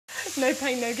No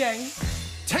pain, no gain.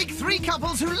 Take 3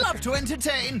 couples who love to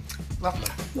entertain. Lovely.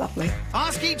 Lovely.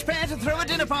 Ask each pair to throw a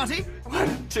dinner party.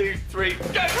 1, 2, 3,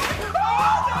 go!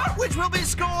 Which will be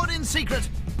scored in secret.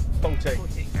 40.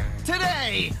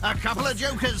 Today, a couple of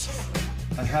jokers.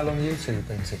 And how long have you two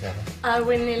been together?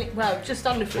 We're nearly, well, just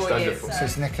under 4 years. So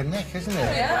it's neck and neck, isn't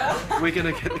it? Yeah. We're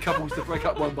going to get the couples to break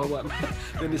up one by one.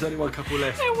 Then there's only one couple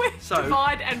left. So,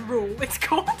 divide and rule, it's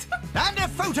called. And a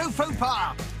photo faux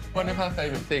pas. One of our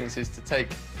favourite things is to take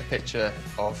a picture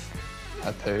of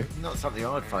a poo. Not something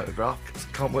I'd photograph, 'cause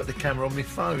I can't work the camera on my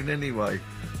phone anyway.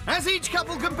 As each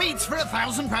couple competes for a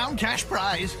 £1,000 cash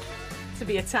prize. To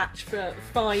be attached for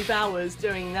 5 hours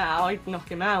doing that, I'd knock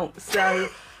him out, so...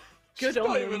 Good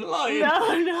on him. Even lying. No,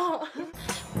 I'm not.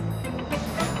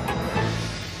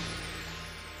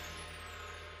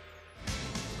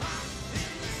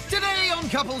 Today on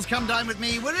Couples Come Dine With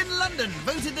Me, we're in London,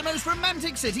 voted the most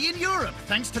romantic city in Europe,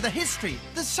 thanks to the history,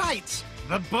 the sights,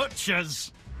 the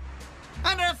butchers.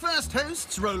 And our first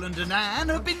hosts, Roland and Anne,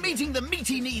 have been meeting the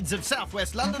meaty needs of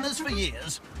southwest Londoners for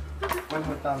years. When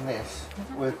we've done this,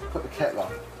 we'll put the kettle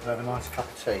on and have a nice cup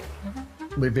of tea.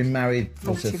 We've been married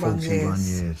for 41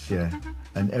 years, yeah.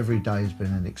 And every day's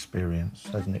been an experience,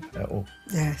 hasn't it, Petal?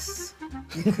 Yes,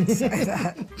 you could say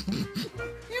that.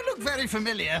 You look very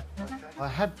familiar. I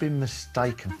have been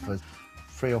mistaken for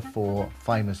 3 or 4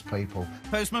 famous people.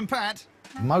 Postman Pat.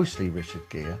 Mostly Richard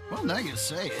Gere. Well, now you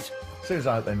say it. As soon as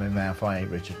I open my mouth, I ain't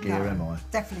Richard Gere, am I?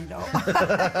 Definitely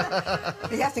not.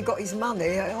 He hasn't got his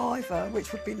money either,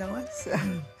 which would be nice.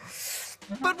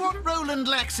 But what Roland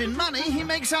lacks in money, he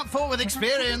makes up for with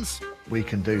experience. We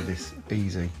can do this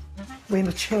easy. We're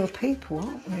mature people,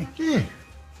 aren't we? Yeah.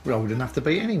 We're old enough to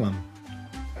beat anyone.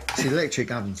 It's an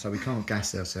electric oven, so we can't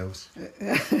gas ourselves.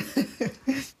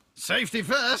 Safety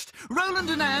first. Roland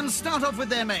and Anne start off with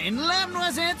their main lamb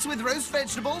noisettes with roast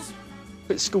vegetables.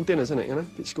 Bit school dinners, isn't it, you know?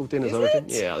 Bit school dinners, I reckon.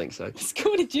 Yeah, I think so. What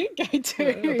school did you go to?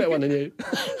 A better one than you.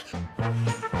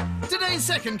 Today's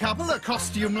second couple are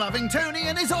costume-loving Tony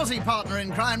and his Aussie partner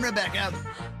in crime, Rebecca.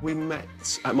 We met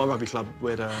at my rugby club.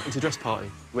 It's a dress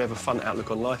party. We have a fun outlook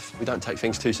on life. We don't take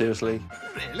things too seriously.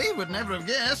 Really? Would never have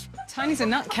guessed. Tony's a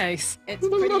nutcase. It's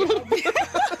pretty obvious.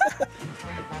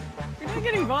 We don't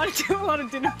get invited to a lot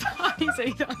of dinner parties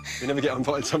either. We never get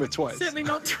invited somewhere twice. Certainly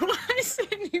not twice,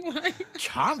 anyway.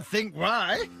 Can't think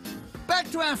why. Back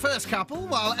to our first couple,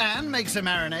 while Anne makes a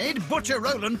marinade, Butcher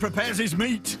Roland prepares his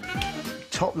meat.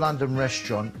 Top London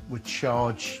restaurant would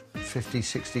charge 50,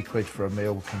 60 quid for a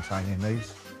meal containing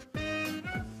these.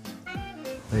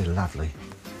 They're lovely.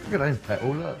 Look at them,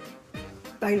 Petal, look.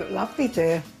 They look lovely,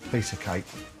 dear. Piece of cake.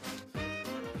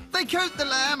 They coat the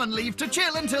lamb and leave to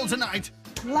chill until tonight.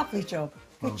 Lovely job.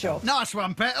 Good job. Nice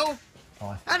one, Petal.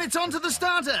 Aye. And it's on to the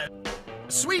starter.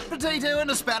 Sweet potato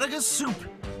and asparagus soup.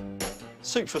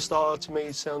 Soup for a starter, to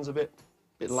me, sounds a bit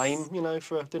lame, you know,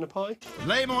 for a dinner party.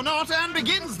 Lame or not, Anne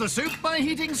begins the soup by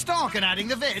heating stock and adding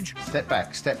the veg. Step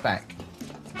back, step back.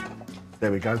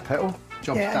 There we go, Petal.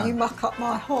 Job's Yeah, done. you muck up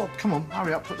my hob. Come on,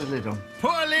 hurry up, put the lid on.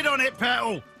 Put a lid on it,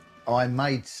 Petal. I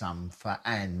made some for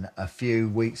Anne a few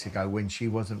weeks ago when she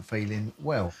wasn't feeling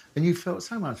well. And you felt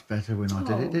so much better when I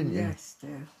did it, didn't you? Yes,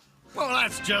 dear. Well,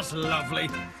 that's just lovely.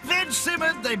 Veg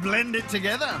simmered, they blend it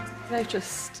together. They've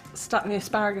just stuck the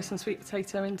asparagus and sweet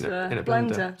potato into in a a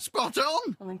blender. blender. Spot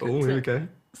on. And then Oh, cooked here we it. go.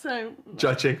 So,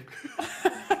 Judging.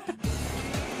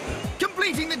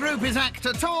 Completing the group is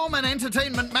actor Tom and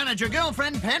entertainment manager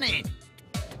girlfriend Penny.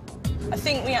 I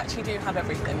think we actually do have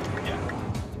everything.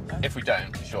 If we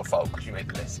don't, it's your fault because you made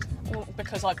the list. Well,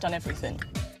 because I've done everything.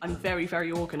 I'm very,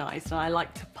 very organised and I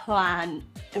like to plan.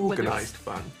 Organised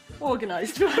fun.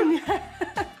 Organised fun, yeah.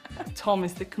 Tom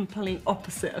is the complete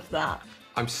opposite of that.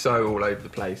 I'm so all over the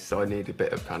place, so I need a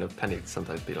bit of kind of Penny to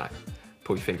sometimes be like,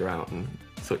 pull your finger out and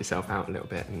sort yourself out a little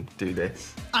bit and do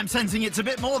this. I'm sensing it's a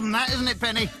bit more than that, isn't it,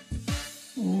 Penny?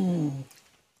 Mm.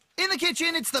 In the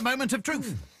kitchen, it's the moment of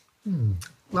truth.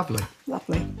 Lovely.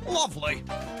 Lovely. Lovely.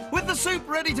 With the soup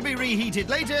ready to be reheated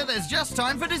later, there's just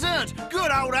time for dessert.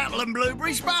 Good old apple and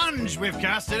blueberry sponge with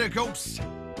custard, of course.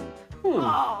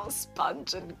 Oh,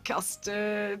 sponge and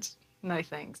custard. No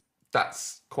thanks.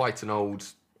 That's quite an old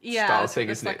Yeah, style it's, thing,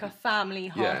 it's isn't like it? a family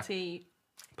hearty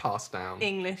Passed down.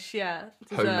 English, yeah,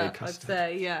 Homemade dessert, I'd custard.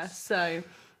 say, yeah. So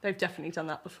they've definitely done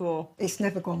that before. It's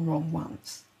never gone wrong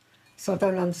once. So I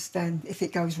don't understand if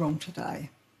it goes wrong today.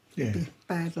 Yeah. It'd be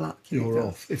bad luck. if it You're does.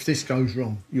 off. If this goes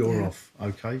wrong, you're Yeah. off,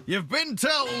 OK? You've been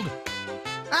told.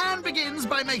 Anne begins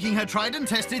by making her tried and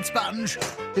tested sponge.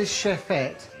 This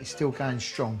chefette is still going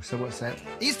strong, so what's that?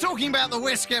 He's talking about the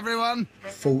whisk, everyone.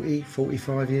 40,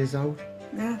 45 years old?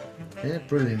 Yeah. Yeah,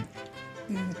 brilliant.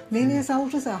 Nearly as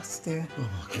old as us, dear. Oh,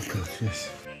 my good God, yes.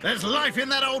 There's life in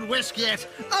that old whisk yet.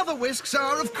 Other whisks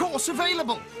are, of course,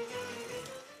 available.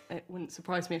 It wouldn't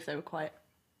surprise me if they were quite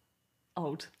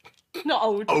old. Not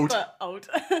old, but old.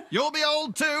 You'll be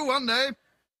old too one day.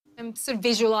 I'm sort of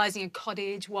visualising a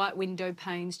cottage, white window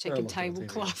panes, checking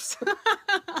tablecloths.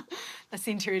 That's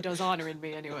the interior designer in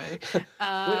me, anyway.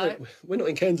 We're not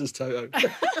in Kansas, Toto.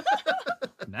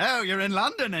 No, you're in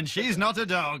London and she's not a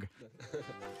dog.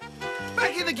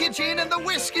 Back in the kitchen and the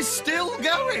whisk is still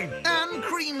going. Anne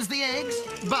creams the eggs,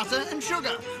 butter and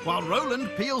sugar, while Roland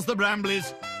peels the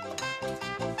bramblies.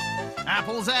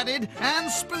 Apples added, Anne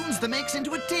spoons the mix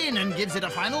into a tin and gives it a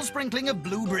final sprinkling of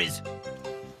blueberries.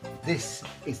 This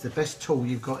is the best tool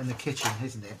you've got in the kitchen,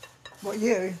 isn't it? What,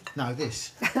 you? No,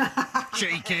 this.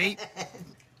 Cheeky.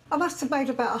 I must have made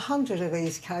about 100 of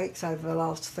these cakes over the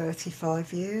last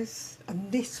 35 years,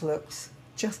 and this looks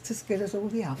just as good as all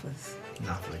the others.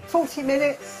 Lovely. 40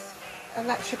 minutes, and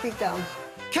that should be done.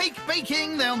 Cake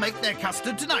baking, they'll make their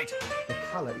custard tonight. The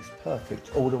colour is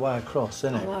perfect all the way across,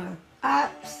 isn't it? No,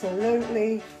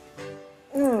 absolutely.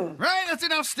 Right, that's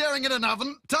enough staring at an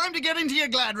oven. Time to get into your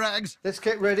glad rags. Let's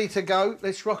get ready to go.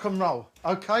 Let's rock and roll,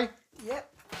 OK? Yep.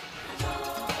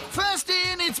 First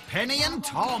in, it's Penny and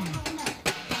Tom.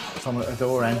 Someone at the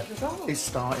door, Anne. It's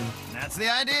starting. That's the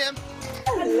idea.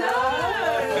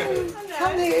 Hello.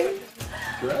 Come in.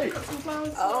 Great.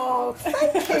 Oh,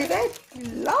 thank you. They're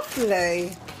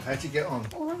lovely. How'd you get on?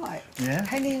 All right. Yeah?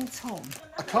 Penny and Tom.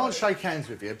 I can't shake hands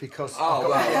with you because I've got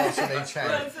a glass in each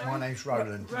hand. My name's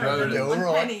Roland. Roland. You're all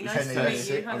right. Penny, nice to meet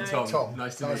you. I'm Hello. Tom.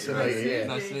 Nice to meet you. Yeah.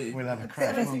 Nice to meet you. We'll have a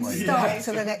crack, Bit of won't a we? start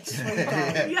to the next 3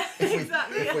 days.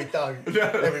 If we don't,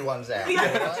 everyone's out.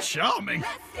 Right? Charming.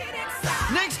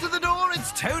 Next to the door,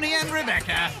 it's Tony and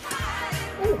Rebecca.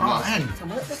 Oh, Anne,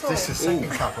 this is the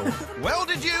second couple. Well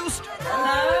deduced.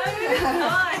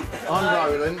 Hi.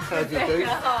 I'm Roland. How do you do?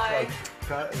 Hi.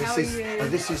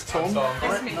 This is Tom.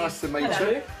 Right, nice to meet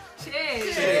you.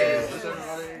 Cheers.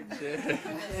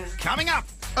 Coming up,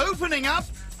 opening up.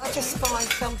 I just find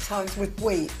sometimes with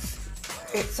wheat,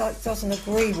 it doesn't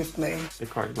agree with me. They're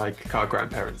quite like our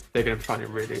grandparents. They're going to find it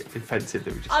really offensive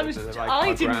that we just said they're like I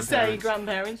our didn't say grandparents.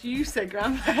 grandparents, you said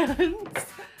grandparents.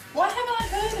 Why haven't I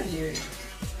heard of you?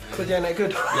 But yeah, no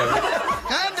good.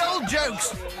 And old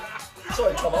jokes.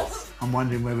 Sorry, Thomas. I'm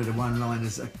wondering whether the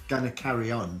one-liners are going to carry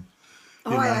on.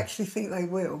 I actually think they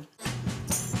will.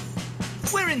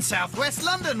 We're in southwest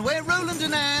London, where Roland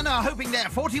and Anne are hoping their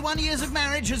 41 years of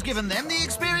marriage has given them the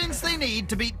experience they need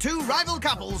to beat two rival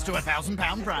couples to a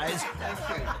 £1,000 prize.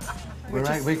 We're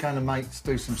going to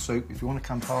do some soup. If you want to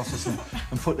come past us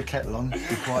and put the kettle on, be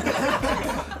quite...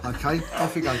 OK,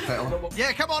 off you go, kettle.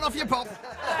 Yeah, come on, off your pop.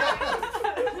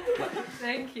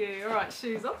 Thank you. All right,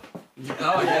 shoes off.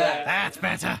 Oh yeah. That's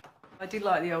better. I do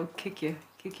like the old kick your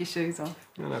shoes off.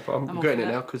 No, but I'm off regretting it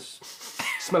that. now because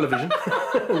smell-o-vision.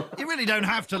 You really don't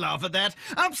have to laugh at that.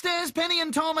 Upstairs, Penny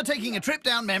and Tom are taking a trip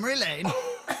down memory lane.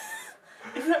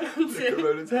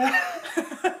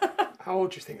 How old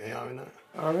do you think they are in that?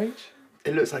 Our age?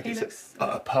 It looks like it's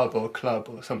a pub or a club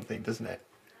or something, doesn't it?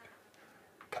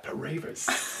 A couple of ravers.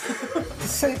 The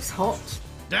soup's hot.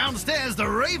 Downstairs, the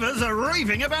ravers are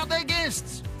raving about their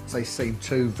guests. They seem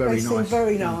two very They nice seem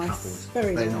very young nice. couples.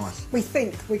 Very They're nice. We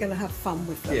think we're going to have fun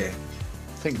with them. Yeah.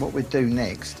 I think what we'd do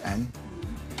next, Anne,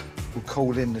 we'll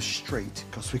call in the street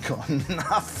because we've got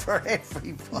enough for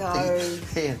everybody. No.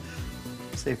 Here,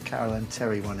 see if Carol and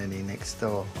Terry want any next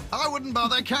door. I wouldn't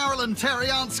bother. Carol and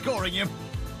Terry aren't scoring you.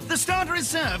 The starter is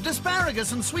served,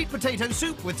 asparagus and sweet potato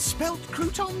soup with spelt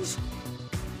croutons.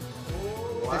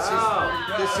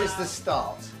 This is the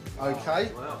start,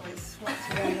 OK? Wow.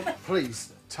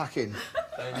 Please, tuck in.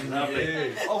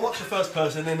 Lovely. I'll watch the first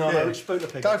person, then I'll know which spoon to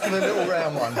pick. Go for the little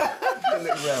round one. The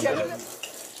little round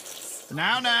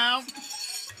one. Now.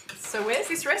 So where's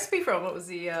this recipe from? What was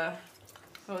the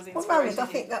Well, inspiration? Roland, I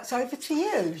think that's over to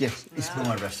you. Yes, it's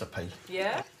my recipe.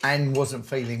 Yeah? Anne wasn't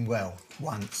feeling well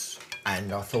once,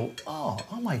 and I thought, oh,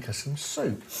 I'll make her some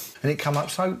soup. And it come up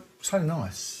so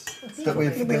nice. That We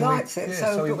liked it, yeah,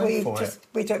 so we but went for it.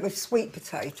 we do it with sweet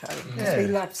potato. Because Yeah. we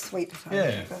love sweet potato.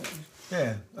 Yeah. Don't we?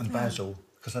 Yeah, and basil,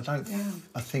 because I don't... Yeah.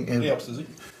 I think... He helps, does he?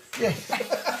 Yeah.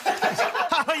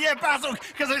 Oh, yeah, Basil,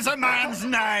 because it's a man's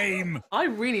name. I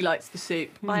really liked the soup.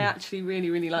 I actually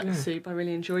really liked the soup. I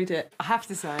really enjoyed it. I have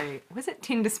to say, was it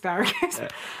tinned asparagus?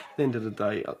 At the end of the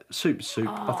day, soup's soup.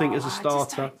 I think as a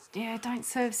starter... Don't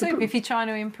serve soup if you're trying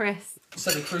to impress.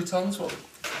 So the croutons, what?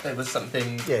 There was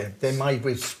something... Yeah, they're made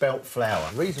with spelt flour.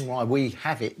 The reason why we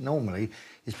have it normally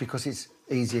is because it's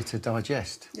easier to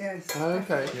digest. Yes.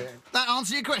 Okay. Yeah. That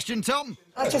answer your question, Tom.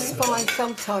 I just find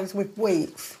sometimes with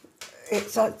wheat,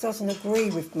 it doesn't agree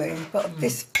with me. But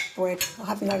this bread, I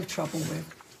have no trouble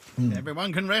with.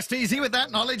 Everyone can rest easy with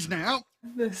that knowledge now.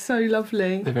 They're so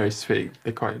lovely. They're very sweet.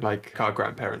 They're quite like our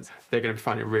grandparents. They're going to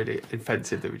find it really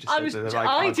offensive that we just said that they're like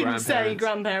I our didn't say grandparents.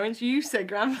 grandparents, you said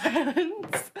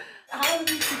grandparents. How long have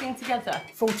you two been together?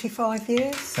 45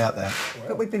 years. About that.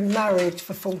 But we've been married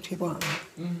for 41.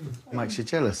 Makes you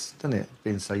jealous, doesn't it,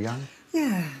 being so young?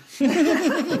 Yeah.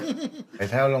 And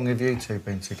how long have you two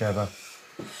been together?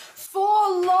 4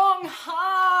 long,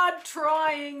 hard,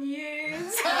 trying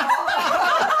years.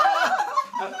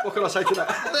 What can I say to that?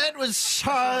 That was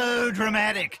so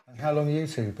dramatic. And how long have you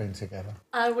two been together?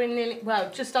 We're nearly,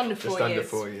 just under 4 years. Under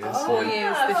 4 years. 4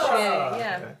 years this year,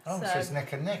 yeah. Oh, so it's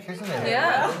neck and neck, isn't it?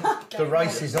 Yeah. The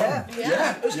race is on.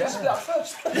 Yeah.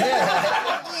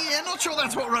 Yeah, not sure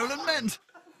that's what Roland meant.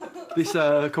 This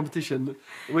competition,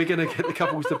 we're going to get the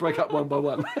couples to break up one by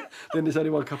one. Then there's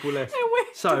only one couple left. And we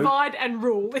divide and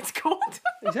rule, it's called.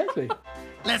 Exactly.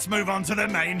 Let's move on to the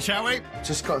main, shall we?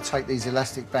 Just got to take these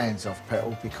elastic bands off,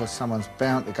 Petal, because someone's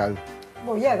bound to go.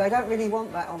 Well, yeah, they don't really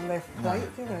want that on their plate,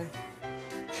 do they?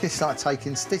 It's like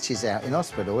taking stitches out in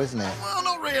hospital, isn't it? Well,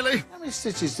 not really. How many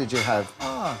stitches did you have?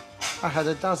 I had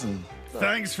a dozen.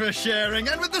 Thanks for sharing.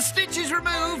 And with the stitches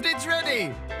removed, it's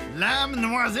ready. Lamb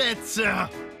noisettes.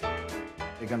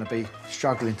 They're going to be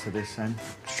struggling to this, and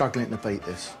struggling to beat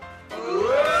this.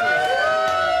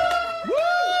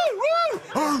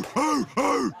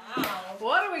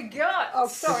 What do we got? Oh,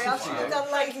 sorry, I should have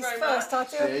done ladies first. I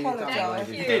do apologise.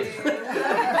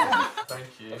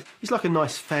 Thank you. It's like a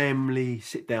nice family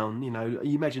sit down, you know.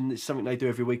 You imagine it's something they do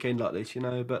every weekend like this, you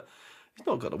know, but it's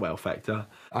not got the wow factor.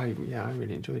 I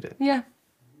really enjoyed it. Yeah.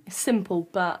 It's simple,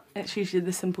 but it's usually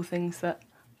the simple things that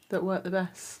work the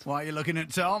best. Why are you looking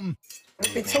at Tom?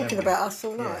 We've been talking about us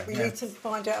all night. We need to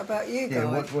find out about you guys.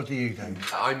 Yeah, what do you do?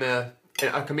 I'm a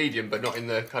comedian, but not in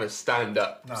the kind of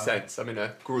stand-up sense. I'm in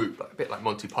a group, like, a bit like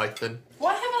Monty Python.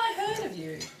 Why haven't I heard of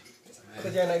you?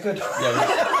 Because you're no good.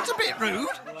 That's a bit rude.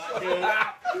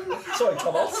 Sorry,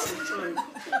 Thomas.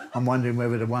 I'm wondering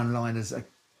whether the one-liners are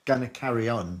going to carry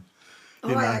on.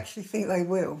 You I know. actually think they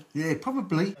will. Yeah,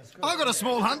 probably. I've got a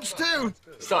small hunch too.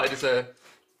 Started as a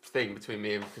thing between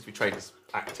me and, because we trained as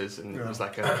actors, and it was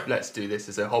like a let's do this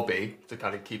as a hobby to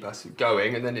kind of keep us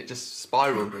going, and then it just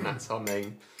spiralled, and that's our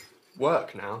main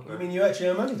work now. I mean, you actually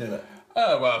earn money doing it?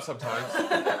 Oh, well, sometimes.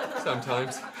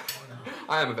 Sometimes.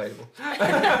 I am available.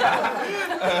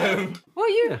 Well,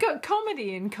 you've got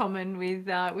comedy in common with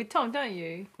Tom, don't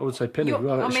you? I would say Penny, You're-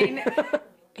 right? I mean,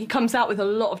 He comes out with a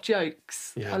lot of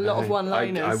jokes, a lot of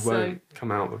one-liners. I won't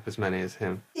come out with as many as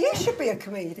him. You should be a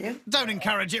comedian. Don't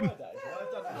encourage him.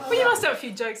 well, you must have a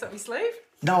few jokes up your sleeve.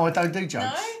 No, I don't do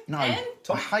jokes. No, And?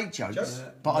 I hate jokes,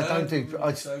 but I don't do.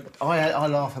 I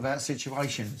laugh about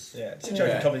situations. Yeah,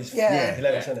 situation comedy's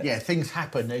hilarious, isn't it? Yeah, things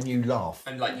happen and you laugh.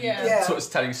 And like Yeah. sort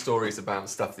of telling stories about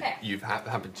stuff that you've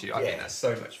happened to you. I mean, that's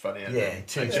so much funnier. Yeah,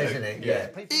 it is, isn't it? Yeah.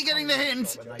 Are you getting the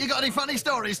hint? You got any funny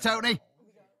stories, Tony?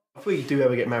 If we do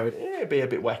ever get married, it'd be a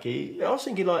bit wacky. I was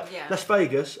thinking like Las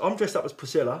Vegas, I'm dressed up as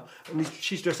Priscilla and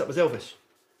she's dressed up as Elvis,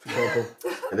 for example.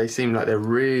 They seem like they're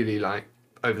really like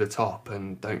over the top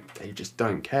and they just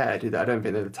don't care, do they? I don't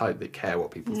think they're the type that care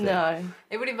what people think. No.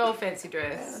 It would involve fancy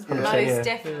dress, Yeah. most Yeah.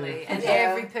 definitely, and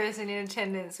every person in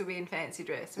attendance will be in fancy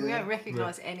dress. And we won't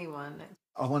recognise anyone.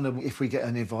 I wonder if we get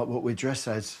an invite what we dress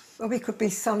as. Well, we could be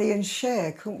Sonny and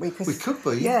Cher, couldn't we? 'Cause- We could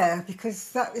be. Yeah, because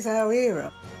that was our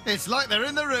era. It's like they're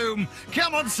in the room.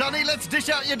 Come on, Sonny, let's dish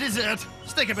out your dessert.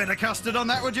 Stick a bit of custard on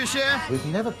that, would you, Cher? We've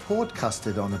never poured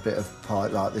custard on a bit of pie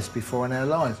like this before in our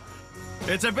lives.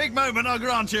 It's a big moment, I'll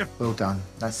grant you. Well done.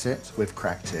 That's it. We've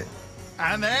cracked it.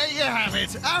 And there you have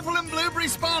it. Apple and blueberry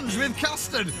sponge with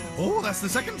custard. Oh, that's the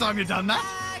second time you've done that.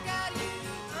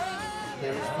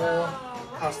 There is more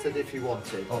custard if you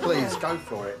want it. Please, go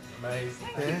for it.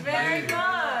 Amazing. Very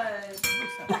good.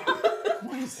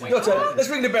 Your turn. Let's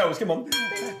ring the bells, come on.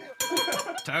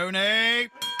 Tony.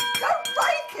 Don't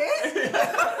break it!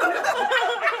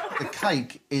 The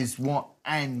cake is what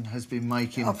Anne has been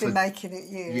making I've for been making it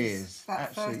years. About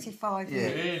Absolutely. 35 Yeah.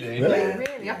 years. Really?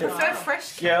 Really, I prefer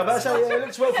fresh. Yeah, I'm about to say, it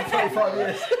looks well for 35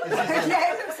 years.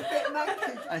 Yeah, it looks a bit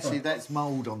naked. Actually, that's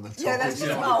mould on the top. Yeah, that's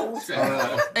just mould.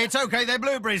 It's okay, they're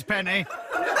blueberries, Penny.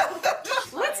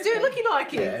 Let's do it looking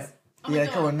like it. Yeah,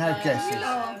 go on, no guesses.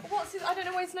 What's his, I don't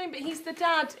know his name, but he's the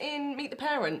dad in Meet the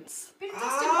Parents. Bit of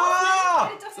Dustin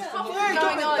Hoffman. Bit of Dustin Hoffman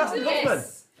going on. Dustin Hoffman.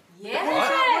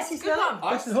 Yes. Good one.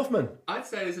 Dustin Hoffman. I'd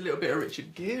say there's a little bit of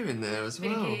Richard Gere in there as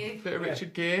well. Gere. Bit of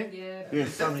Richard Gere. Yeah. Yeah,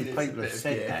 so many Definitely people is a have bit of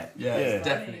said Gere. that. Yeah,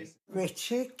 definitely.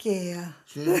 Richard Gere.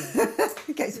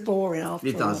 It gets boring after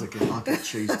It does a while. again. I get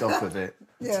cheesed off of it.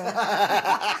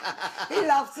 Yeah. He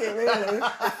loves it, really.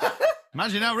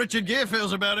 Imagine how Richard Gere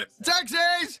feels about it.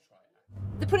 Taxis!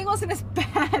 The pudding wasn't as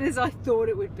bad as I thought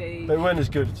it would be. But it weren't as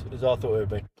good as I thought it would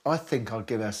be. I think I'd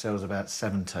give ourselves about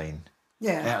 17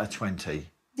 out of 20.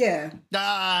 Yeah.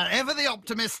 Ah, ever the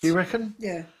optimist. You reckon?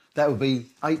 Yeah. That would be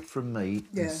 8 from me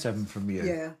and 7 from you.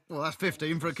 Yeah. Well, that's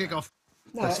 15 for a kick-off.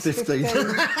 No, That's it's 15. I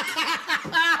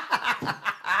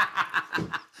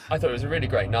thought it was a really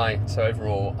great night, so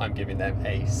overall I'm giving them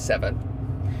a 7.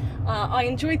 I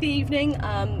enjoyed the evening,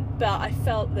 but I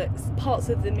felt that parts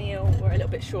of the meal were a little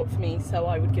bit short for me, so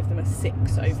I would give them a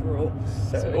 6 overall.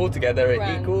 So altogether it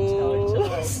grand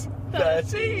equals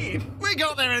 13. We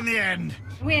got there in the end.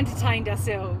 We entertained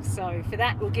ourselves, so for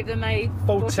that we'll give them a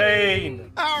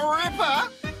 14. A ripper.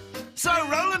 So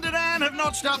Roland and Anne have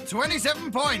notched up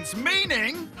 27 points,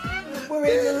 meaning... We're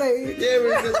in the lead. Yeah,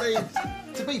 we're in the lead.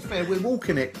 To be fair, we're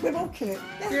walking it. We're walking it.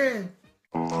 Yeah.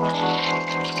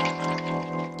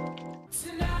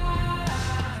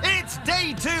 It's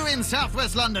day 2 in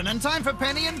southwest London and time for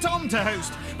Penny and Tom to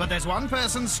host. But there's one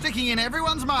person sticking in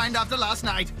everyone's mind after last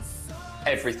night.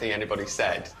 Everything anybody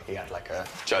said, he had like a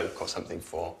joke or something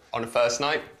for. On a first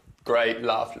night, great,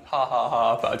 laugh, ha ha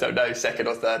ha, but I don't know, second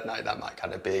or third night, that might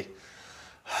kind of be,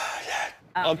 yeah.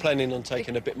 I'm planning on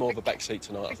taking a bit more of a back seat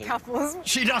tonight, I think. couples.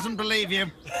 She doesn't believe you.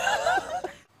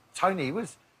 Tony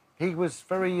he was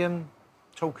very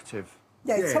talkative.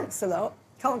 Yeah, he talks a lot.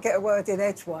 Can't get a word in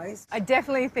edgeways. I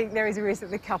definitely think there is a risk that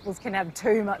the couples can have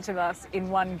too much of us in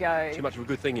one go. Too much of a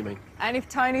good thing, you mean? And if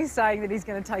Tony's saying that he's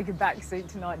going to take a back seat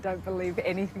tonight, don't believe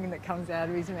anything that comes out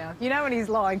of his mouth. You know when he's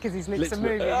lying because his lips are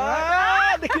moving, right?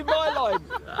 Ah, look at my line.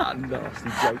 Ah,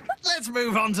 nasty joke. Let's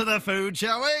move on to the food,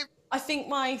 shall we? I think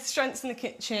my strengths in the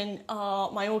kitchen are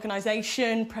my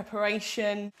organisation,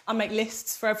 preparation. I make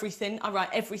lists for everything. I write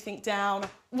everything down.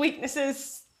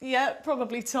 Weaknesses, yeah,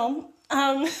 probably Tom.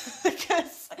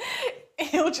 Because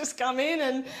he'll just come in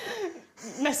and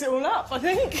mess it all up, I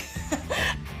think.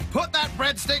 Put that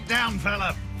breadstick down,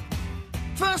 fella.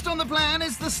 First on the plan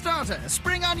is the starter,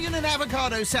 spring onion and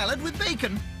avocado salad with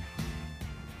bacon.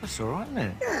 That's all right, isn't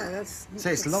it? Yeah, that's... So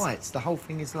it's light. The whole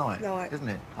thing is light, Light. isn't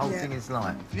it? The whole thing is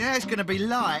light. Yeah, it's going to be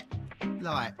light.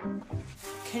 Light.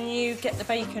 Can you get the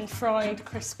bacon fried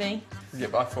crispy? Yeah,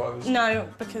 but I thought I was... No,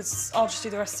 because I'll just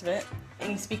do the rest of it. It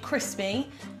needs to be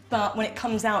crispy, but when it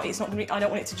comes out, it's not going to be... I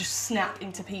don't want it to just snap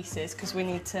into pieces, because we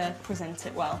need to present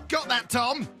it well. Got that,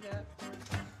 Tom?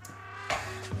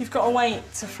 You've got to wait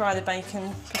to fry the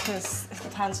bacon, because if the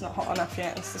pan's not hot enough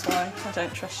yet, this is why I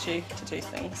don't trust you to do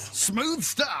things. Smooth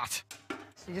start.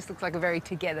 She just looks like a very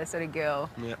together sort of girl.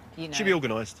 Yeah. You know. Should be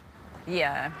organised.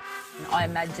 Yeah. I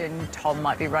imagine Tom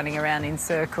might be running around in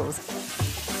circles.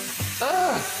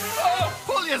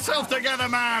 Pull yourself together,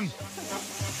 man.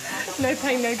 No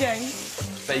pain, no gain.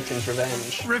 Bacon's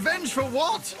revenge. Revenge for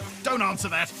what? Don't answer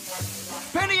that.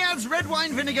 Penny adds red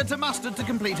wine vinegar to mustard to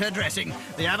complete her dressing.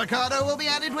 The avocado will be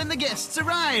added when the guests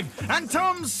arrive. And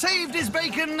Tom's saved his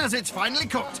bacon as it's finally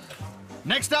cooked.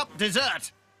 Next up,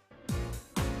 dessert.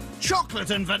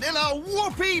 Chocolate and vanilla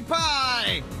whoopie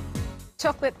pie.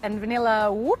 Chocolate and vanilla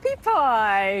whoopie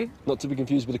pie. Not to be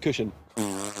confused with a cushion.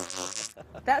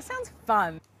 That sounds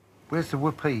fun. Where's the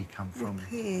whoopee come from?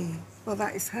 Yeah. Well,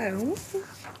 that is hell.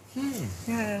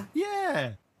 Yeah.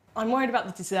 Yeah. I'm worried about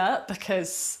the dessert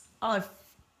because I've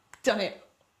done it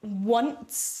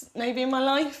once, maybe in my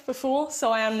life before,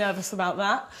 so I am nervous about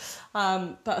that.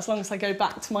 But as long as I go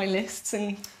back to my lists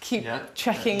and keep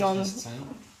checking on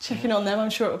them, I'm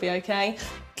sure it'll be okay.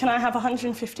 Can I have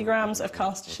 150 grams of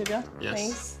caster sugar,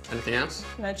 please? Anything else?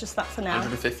 No, just that for now.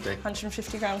 150.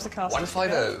 150 grams of caster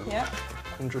 150. sugar. Yeah.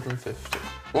 150.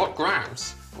 What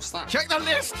grams? What's that? Check the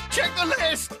list! Check the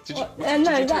list!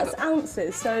 No, that's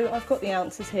ounces. So I've got the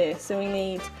ounces here. So we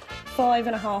need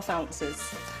 5.5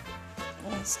 ounces.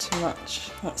 That's too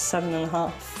much. That's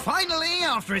 7.5. Finally,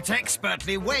 after it's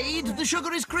expertly weighed, the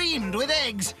sugar is creamed with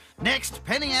eggs. Next,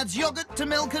 Penny adds yoghurt to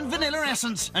milk and vanilla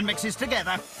essence and mixes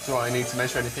together. Do I need to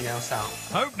measure anything else out?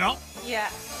 Hope not. Yeah.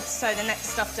 So the next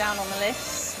stuff down on the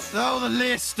list. Oh, the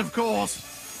list, of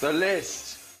course. The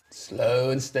list.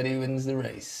 Slow and steady wins the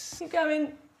race. Keep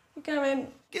going. Keep going.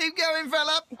 Keep going,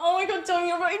 fella. Oh my God, Tom,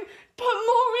 you're right. Put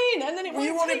more in, and then it won't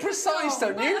You want it take precise, as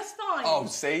don't long. you? No, that's fine. Oh,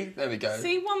 see? There we go.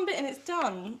 See, one bit and it's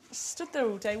done. Stood there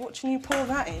all day watching you pour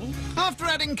that in. After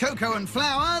adding cocoa and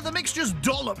flour, the mixture's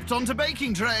dolloped onto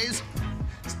baking trays.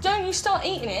 So don't you start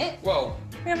eating it. Well,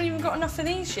 We haven't even got enough of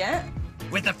these yet.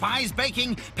 With the pies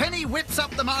baking, Penny whips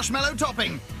up the marshmallow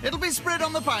topping. It'll be spread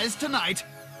on the pies tonight.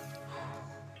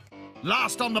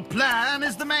 Last on the plan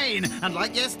is the main, and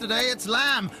like yesterday, it's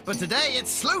lamb, but today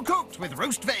it's slow-cooked with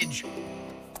roast veg.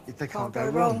 They Can't go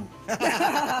wrong. Can't go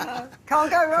wrong.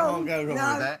 Can't go wrong with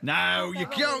that. No, you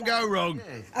can't go wrong.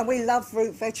 And we love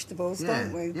root vegetables, Yeah,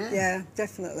 don't we? yeah.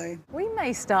 Definitely. We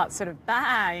may start sort of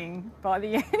bang by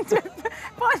the end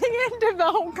of the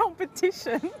whole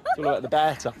competition. It's all about the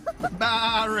batter.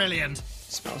 Brilliant.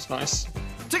 Smells nice.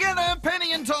 Together,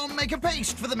 Penny and Tom make a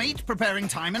paste for the meat, preparing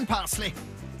thyme and parsley.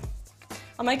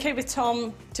 I'm okay with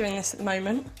Tom doing this at the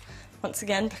moment, once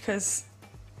again, because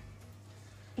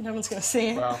no one's going to see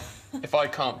it. Well, if I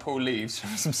can't pull leaves from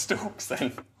some stalks,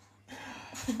 then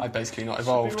I'm basically not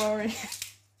evolved. Don't worry.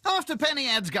 After Penny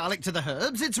adds garlic to the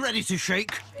herbs, it's ready to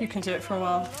shake. You can do it for a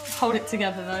while. Hold it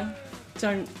together, though.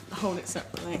 Don't hold it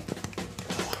separately.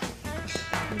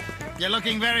 You're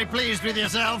looking very pleased with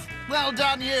yourself. Well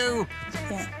done, you.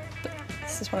 Yeah, but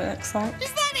this is what it looks like.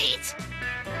 Is that it?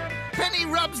 Penny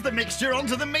rubs the mixture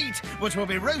onto the meat, which will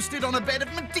be roasted on a bed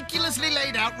of meticulously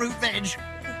laid out root veg.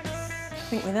 I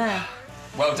think we're there.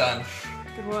 Well done.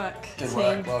 Good work. Good team.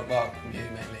 work. Well, you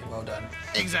mainly. Well done.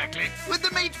 Exactly. With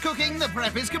the meat cooking, the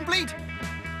prep is complete.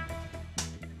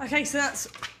 Okay, so that's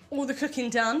all the cooking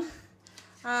done.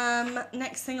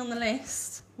 Next thing on the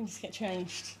list, we need to get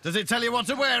changed. Does it tell you what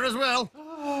to wear as well?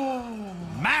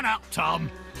 Man up, Tom.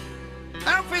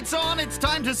 Outfits on, it's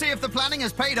time to see if the planning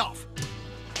has paid off.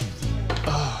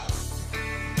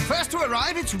 First to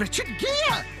arrive, it's Richard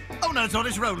Gere. Oh no, it's not,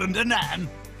 it's Roland and Anne.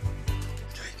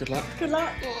 Good luck. Good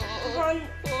luck. Run.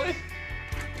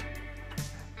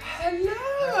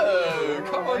 Hello.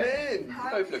 Come on in. You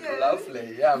both look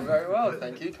lovely. Yeah, I'm very well,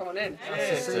 thank you. Come on in.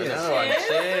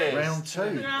 Cheers. Round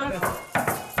two.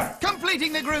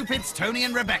 Completing the group, it's Tony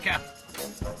and Rebecca.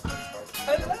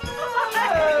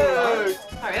 Hello.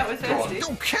 Hurry up, we're thirsty.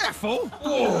 Oh, careful.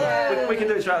 We can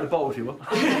do it straight out of the bottle if you want.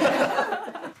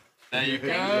 There you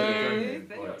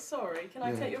go. Sorry, can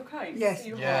I take your coat? Yes,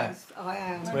 Yeah. I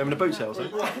am. We're having a boot sale, so.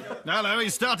 Hello, he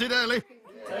started early.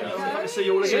 Nice to see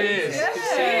you all again.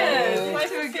 Cheers. Nice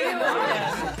to meet you.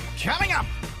 Coming up,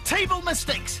 table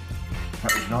mistakes.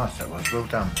 That was nice, that was. Well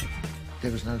done.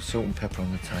 There was no salt and pepper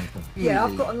on the table. Yeah,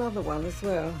 I've got another one as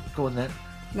well. Go on then.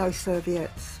 No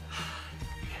serviettes.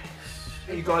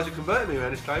 You guys are converting me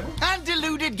around this table. And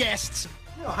deluded guests.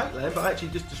 Yeah, I hate lamb, but I actually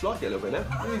just dislike it a little bit now.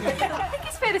 I think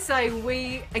it's fair to say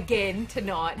we, again,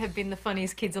 tonight, have been the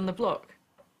funniest kids on the block.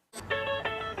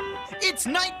 It's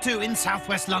night 2 in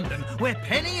southwest London, where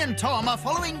Penny and Tom are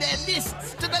following their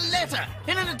lists to the letter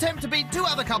in an attempt to beat 2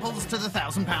 other couples to the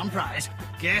 £1,000 prize.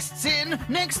 Guests in.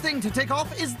 Next thing to tick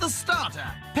off is the starter.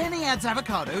 Penny adds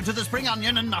avocado to the spring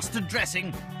onion and mustard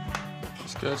dressing.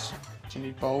 That's good. Do you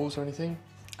need bowls or anything?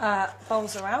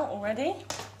 Bowls are out already.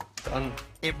 Done.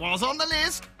 It was on the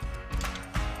list,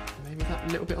 Maybe that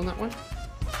little bit on that one.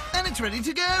 and it's ready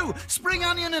to go. Spring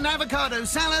onion and avocado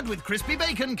salad with crispy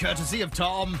bacon, courtesy of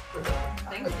Tom.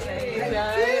 Thank you.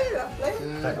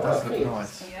 That does look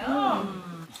nice.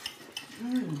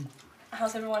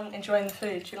 How's everyone enjoying the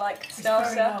food? Do you like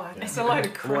salsa? It's a load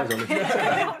of crap.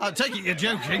 I take it you're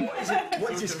joking.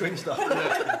 What is this green stuff?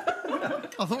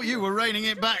 I thought you were reining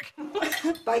it back.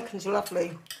 Bacon's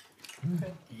lovely.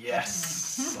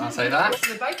 Yes. I'll say that.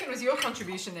 The bacon was your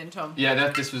contribution then, Tom. Yeah,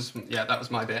 that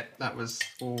was my bit. That was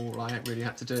all I really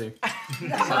had to do. So,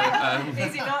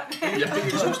 Is it not?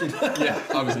 yeah,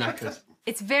 I was knackered.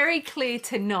 It's very clear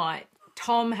tonight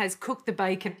Tom has cooked the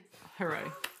bacon. Hooray.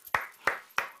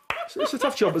 It's a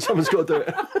tough job, but someone's got to do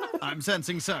it. I'm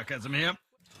sensing sarcasm here.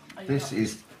 This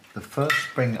is the first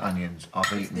spring onions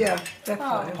I've eaten. Yeah,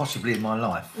 definitely. Possibly in my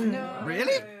life.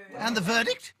 Really? And the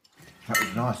verdict? That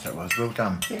was nice, that was. Well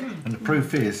done. And the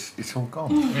proof is, it's all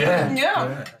gone.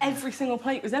 Yeah. Every single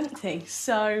plate was empty,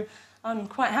 so I'm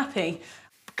quite happy.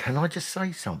 Can I just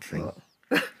say something?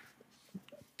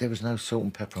 There was no salt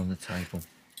and pepper on the table.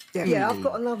 Yeah, I've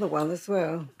got another one as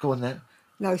well. Go on then.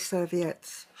 No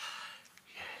serviettes.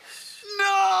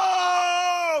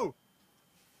 No!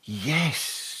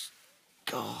 Yes.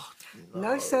 God.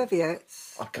 No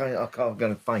serviettes. I'm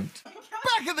going to faint.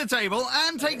 Back at the table,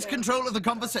 Anne takes control of the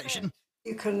conversation.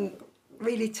 You can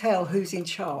really tell who's in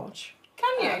charge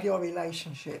Can you? of your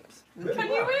relationships. Can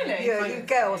you really? Yeah, you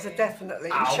girls are definitely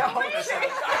in charge.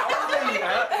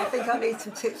 I think I need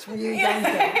some tips from you, young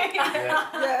girl.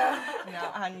 Yeah.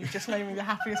 No, and you've just made me the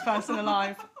happiest person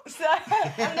alive. So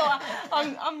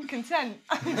I'm content.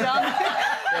 I'm done.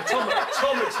 Yeah,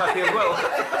 Tom looks happy as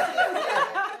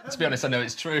well. To be honest, I know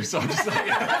it's true, so I'm just like...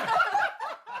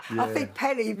 I think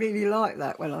Penny really liked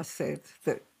that when I said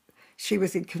that she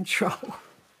was in control.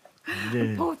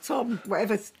 Yeah. Poor Tom,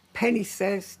 whatever Penny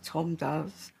says, Tom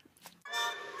does.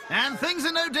 And things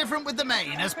are no different with the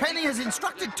main, as Penny has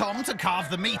instructed Tom to carve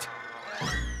the meat.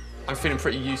 I'm feeling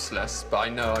pretty useless, but I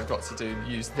know I've got to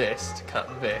use this to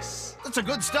cut this. That's a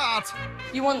good start.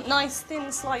 You want nice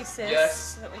thin slices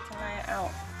Yes. so that we can lay it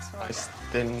out. Nice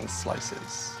thin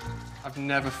slices. I've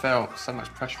never felt so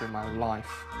much pressure in my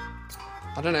life.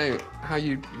 I don't know how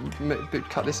you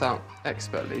cut this out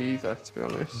expertly either, to be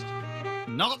honest.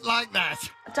 Not like that.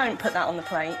 Don't put that on the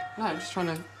plate. No, I'm just trying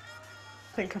to...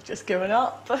 I think I've just given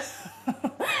up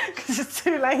because it's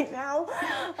too late now.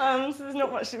 So there's not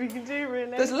much that we can do,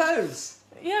 really. There's loads.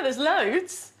 Yeah, there's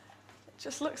loads. It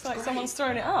just looks like someone's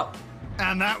thrown it up.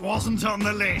 And that wasn't on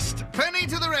the list. Penny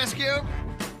to the rescue.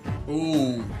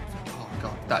 Ooh. Oh,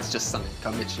 God, that's just something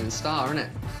like a Michelin star, isn't it?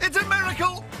 It's a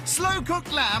miracle.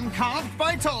 Slow-cooked lamb carved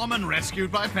by Tom and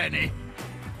rescued by Penny.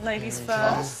 Ladies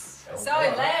first. So,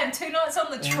 lamb, 2 nights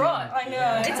on the trot. I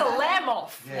know. It's a lamb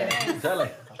off. Tell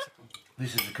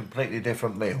This is a completely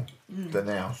different meal than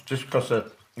ours. Just because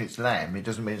it's lamb, it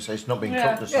doesn't mean it's not being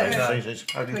cooked the same. It's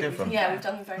totally different. Yeah, we've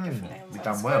done them very differently. We've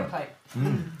done well.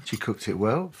 She cooked it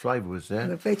well. Flavour was there.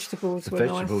 And the vegetables The were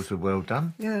vegetables were well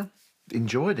done. Yeah.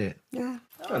 Enjoyed it. Yeah.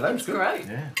 Oh, lamb's good. Great.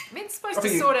 Yeah. I mean, it's supposed I to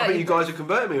think, sort out... I think you guys are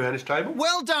converting me around this table.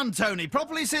 Well done, Tony.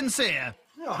 Properly sincere.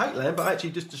 Yeah, I hate lamb, but I actually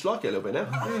just dislike it a little bit now.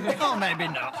 Oh, maybe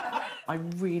not. I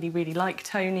really, really like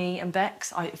Tony and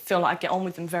Bex. I feel like I get on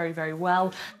with them very, very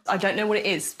well. I don't know what it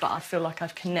is, but I feel like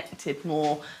I've connected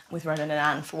more with Roland and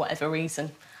Anne for whatever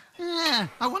reason. Yeah,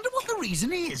 I wonder what the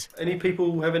reason is. Any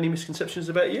people have any misconceptions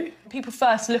about you? People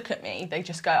first look at me, they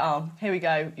just go, oh, here we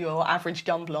go, your average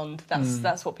dumb blonde.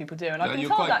 That's what people do, and I've been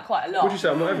told that quite a lot. Would you say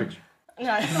I'm not average?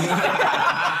 No.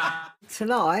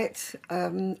 Tonight,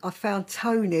 I found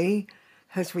Tony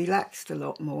has relaxed a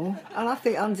lot more, and I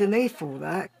think underneath all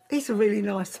that, he's a really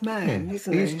nice man,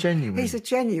 isn't he? He's genuine. He's a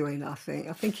genuine, I think.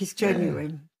 I think he's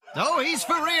genuine. Oh, he's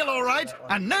for real, all right,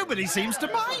 and nobody seems to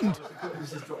mind. I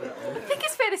think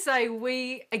it's fair to say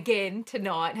we, again,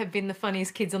 tonight, have been the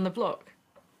funniest kids on the block.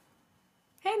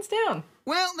 Hands down.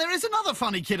 Well, there is another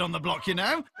funny kid on the block, you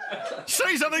know.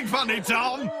 Say something funny,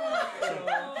 Tom.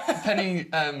 Penny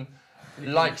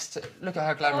likes to... Look at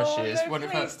how glamorous she is. No,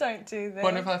 please don't do this.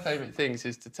 One of her favourite things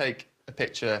is to take a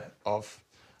picture of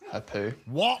her poo.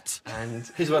 What? And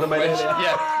Here's one I made earlier.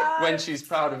 yeah, when she's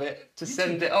proud of it, to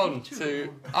send it on to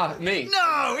me.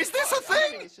 No, is this a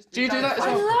thing? Do you do that as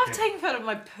I well? love taking photo of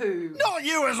my poo. Not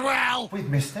you as well. We've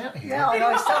missed out here. Yeah, I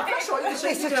know. It's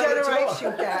a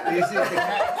generation gap. You see the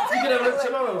cat? You can have a look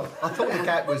tomorrow. I thought the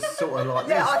cat was sort of like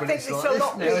Yeah, this, I but think it's it's like a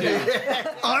lot this now.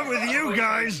 bigger. I'm with you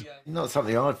guys. Not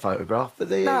something I'd photograph, but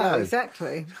there you No, go.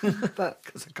 exactly. But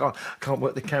Because I can't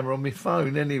work the camera on my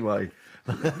phone anyway.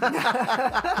 And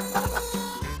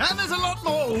there's a lot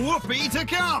more whoopee to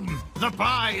come. The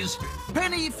pies.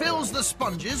 Penny fills the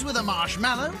sponges with a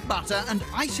marshmallow, butter and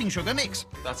icing sugar mix.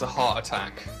 That's a heart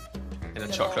attack in a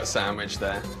chocolate sandwich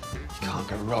there. You can't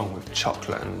go wrong with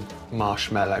chocolate and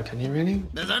marshmallow, can you really?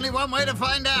 There's only one way to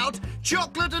find out.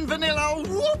 Chocolate and vanilla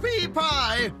whoopee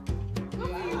pie. Do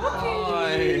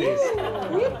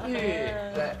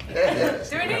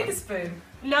we need a spoon?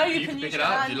 No, you You can can use pick it your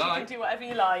up if hand, you you like. can do whatever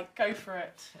you like. Go for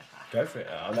it. Go for it.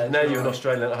 Oh, now you're an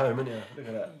Australian at home, aren't you? Look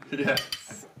at that. Yeah.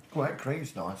 Oh, that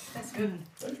cream's nice. That's good.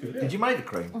 That's good, yeah. Did you make the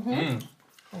cream? Oh,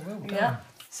 well done. Yeah.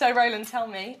 So, Roland, tell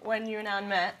me, when you and Anne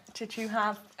met, did you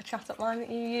have a chat-up line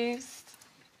that you used?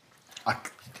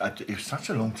 It was such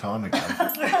a long time ago.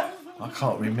 I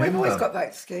can't remember. we've always got that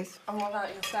excuse. And what about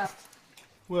yourself?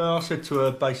 Well, I said to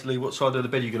her, basically, what side of the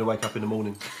bed are you going to wake up in the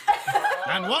morning?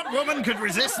 And what woman could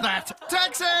resist that?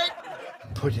 Taxi!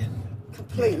 Pudding.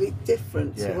 Completely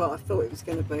different to Yeah. what I thought it was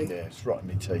going to be. Yeah, it's right in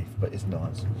my teeth, but it's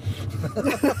nice.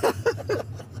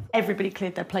 Everybody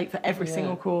cleared their plate for every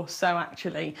single course, so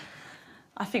actually,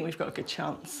 I think we've got a good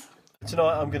chance.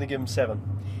 Tonight, I'm going to give them 7.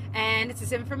 And it's a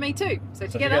 7 from me too. So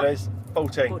So together, together it's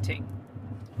 14. 14.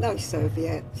 No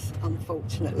serviettes,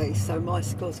 unfortunately, so my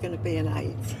score's going to be an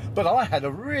 8. But I had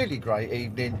a really great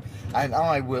evening, and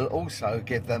I will also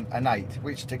give them an 8,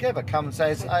 which together comes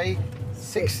as a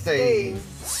 16.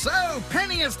 So,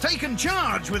 Penny has taken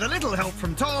charge with a little help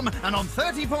from Tom, and on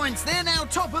 30 points, they're now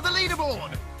top of the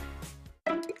leaderboard.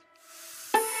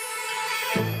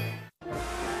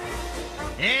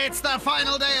 It's the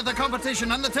final day of the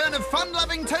competition and the turn of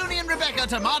fun-loving Tony and Rebecca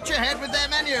to march ahead with their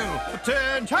menu.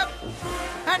 Turn top!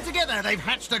 And together they've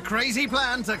hatched a crazy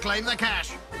plan to claim the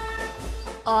cash.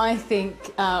 I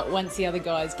think once the other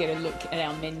guys get a look at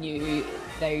our menu,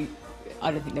 I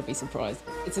don't think they'll be surprised.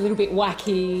 It's a little bit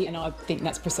wacky, and I think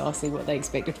that's precisely what they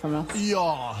expected from us.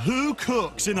 Yeah, who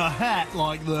cooks in a hat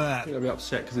like that? They'll be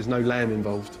upset because there's no lamb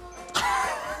involved.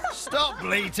 Stop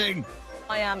bleating.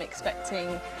 I am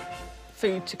expecting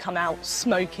food to come out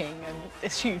smoking and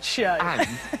this huge show. And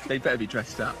they better be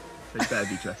dressed up. They better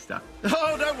be dressed up.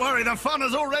 Oh, don't worry, the fun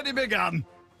has already begun.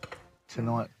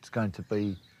 Tonight's going to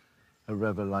be a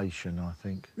revelation, I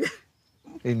think,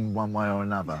 in one way or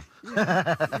another.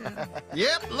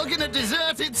 Yep, looking at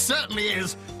dessert, it certainly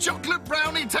is. Chocolate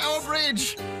brownie Tower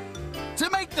Bridge. To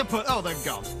make the oh, they're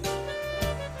gone.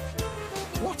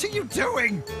 What are you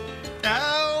doing?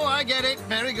 Oh, I get it.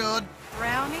 Very good.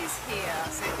 Brownies here.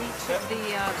 So each of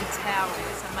the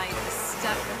towers are made of a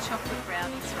stack of chocolate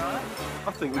brownies, right?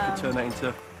 I think we could turn that into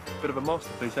a bit of a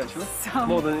masterpiece, actually. Some-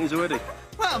 More than it is already.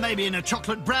 Well, maybe in a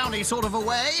chocolate brownie sort of a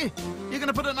way. You're going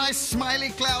to put a nice smiley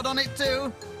cloud on it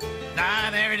too? Ah,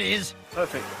 there it is.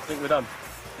 Perfect. I think we're done.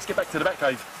 Let's get back to the back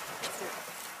cave.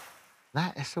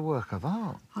 That is a work of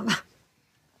art,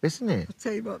 isn't it? I'll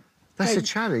tell you what. That's a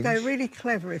challenge. They're really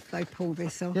clever if they pull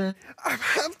this off. Yeah.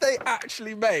 Have they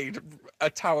actually made a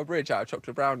Tower Bridge out of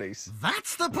chocolate brownies?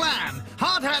 That's the plan.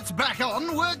 Hard hats back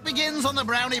on. Work begins on the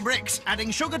brownie bricks, adding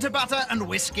sugar to butter and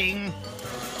whisking.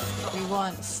 We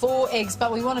want 4 eggs,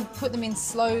 but we want to put them in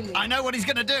slowly. I know what he's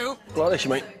going to do. Like this,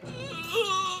 you mean?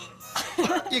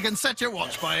 You can set your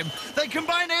watch by him. They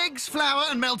combine eggs, flour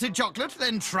and melted chocolate,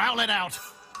 then trowel it out.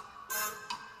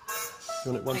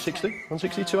 You want it 160?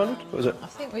 160, 200? What is it? I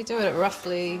think we do it at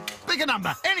roughly Pick a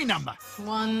number, any number.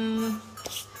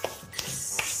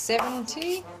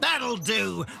 170. That'll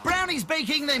do. Brownies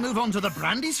baking, they move on to the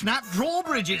brandy snap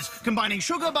drawbridges, combining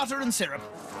sugar, butter and syrup.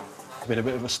 Been a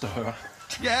bit of a stirrer.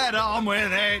 Get on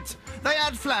with it. They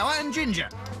add flour and ginger.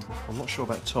 I'm not sure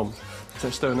about Tom. Is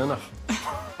that stirring enough?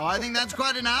 I think that's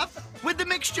quite enough. With the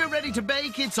mixture ready to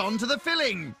bake, it's on to the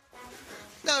filling.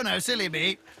 Oh no, silly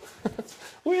me.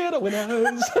 We're the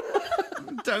winners.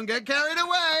 Don't get carried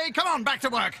away. Come on, back to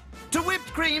work. To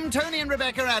whipped cream, Tony and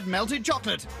Rebecca add melted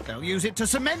chocolate. They'll use it to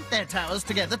cement their towers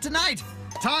together tonight.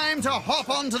 Time to hop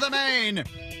onto the main.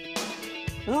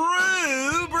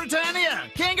 Rue Britannia,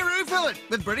 kangaroo fillet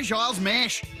with British Isles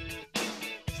mesh.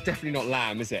 It's definitely not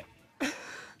lamb, is it?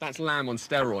 That's lamb on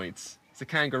steroids. It's a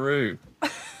kangaroo.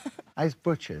 As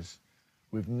butchers,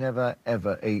 we've never,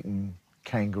 ever eaten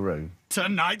kangaroo.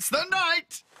 Tonight's the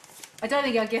night. I don't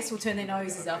think our guests will turn their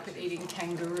noses up at eating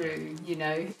kangaroo, you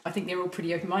know. I think they're all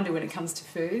pretty open-minded when it comes to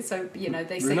food, so, you know,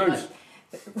 they seem like...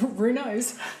 Rue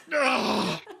knows.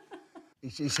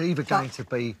 It's either going to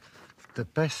be the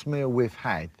best meal we've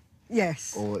had,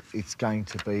 Yes. or it's going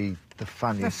to be the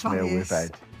funniest meal we've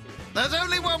had. There's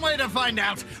only one way to find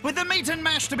out. With the meat and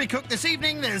mash to be cooked this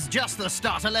evening, there's just the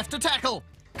starter left to tackle.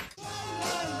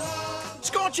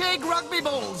 Scotch egg rugby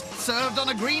balls, served on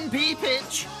a green pea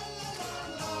pitch.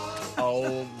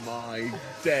 Oh, my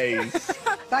days.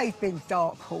 They've been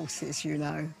dark horses, you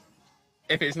know.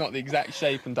 If it's not the exact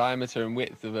shape and diameter and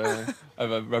width of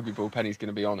a rugby ball, Penny's going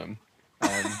to be on them.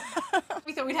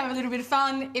 We thought we'd have a little bit of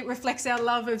fun. It reflects our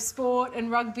love of sport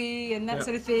and rugby and that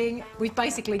sort of thing. We've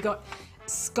basically got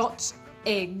Scotch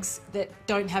eggs that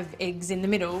don't have eggs in the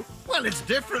middle. Well, it's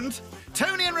different.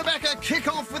 Tony and Rebecca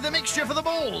kick off with the mixture for the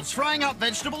balls, frying up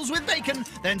vegetables with bacon,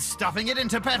 then stuffing it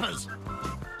into peppers.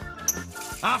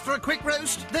 After a quick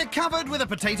roast, they're covered with a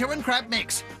potato and crab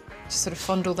mix. Just sort of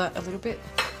fondle that a little bit.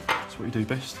 That's what you do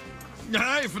best.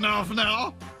 Hey, for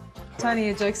now. Tony,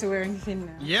 your jokes are wearing thin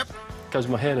now. Yep. Goes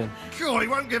with my hair then. God, he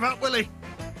won't give up, will he?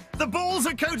 The balls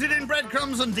are coated in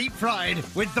breadcrumbs and deep fried.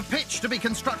 With the pitch to be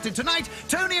constructed tonight,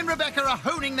 Tony and Rebecca are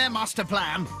honing their master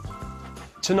plan.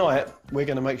 Tonight, we're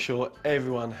going to make sure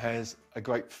everyone has a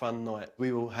great fun night.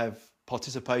 We will have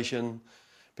participation,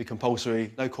 be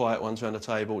compulsory, no quiet ones around the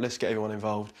table. Let's get everyone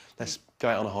involved. Let's go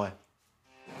out on a high.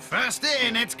 First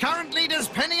in, it's current leaders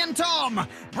Penny and Tom.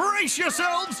 Brace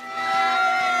yourselves!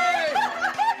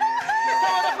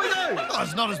 Oh,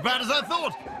 it's not as bad as I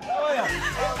thought.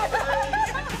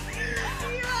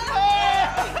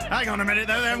 Hang on a minute,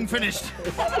 though, they haven't finished.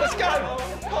 Let's go!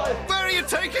 Where are you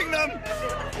taking them?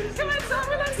 Come on, Tom,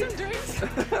 we'll have some drinks.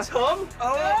 Tom?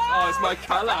 Oh, it's my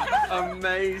colour.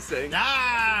 Amazing.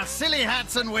 Ah, silly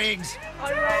hats and wigs.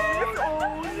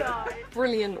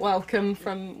 Brilliant welcome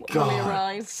from when we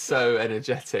arrived. So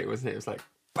energetic, wasn't it? It was like,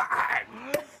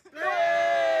 bang!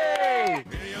 Yay!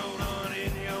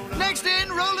 Next in,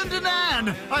 Roland and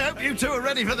Anne. I hope you two are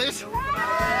ready for this.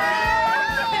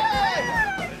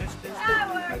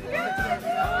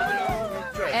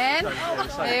 And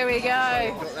there we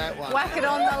go. Whack it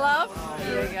on the love.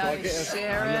 There we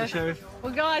go, Sheriff.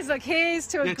 Well, guys, look, here's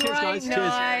to a great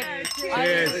night.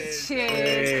 Cheers.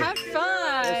 Cheers. Have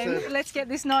fun. Let's get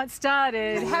this night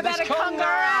started. How about a conga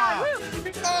round?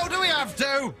 Oh, do we have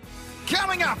to?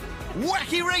 Coming up,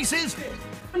 wacky races.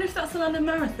 I wonder if that's the London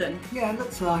Marathon. Yeah, it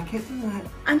looks like it, doesn't it?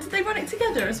 And did they run it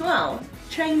together as well?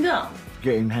 Chained up?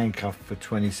 Getting handcuffed for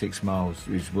 26 miles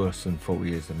is worse than 40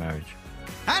 years of marriage.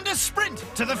 And a sprint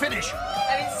to the finish.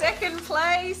 And in second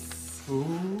place...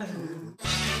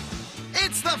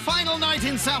 It's the final night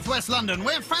in southwest London,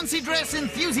 where fancy dress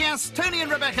enthusiasts Tony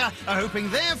and Rebecca are hoping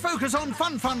their focus on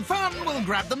fun will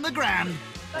grab them the grand.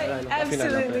 I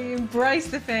absolutely embrace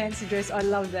the fancy dress. I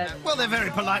love that. Well, they're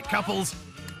very polite couples.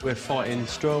 We're fighting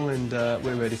strong and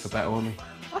we're ready for battle, aren't we?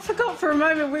 I forgot for a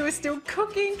moment we were still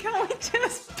cooking. Can't we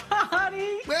just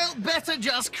party? Well, better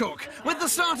just cook. With the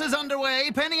starters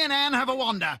underway, Penny and Anne have a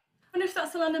wander. I wonder if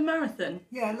that's the London Marathon.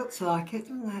 Yeah, it looks like it,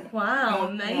 doesn't it? Wow,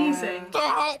 amazing.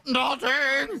 Oh,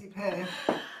 nothing!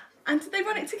 And did they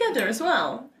run it together as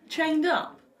well? Chained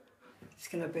up? It's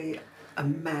going to be a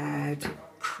mad,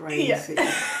 crazy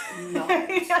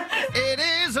night. It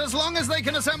is, as long as they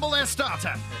can assemble their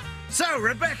starter. So,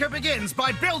 Rebecca begins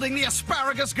by building the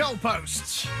asparagus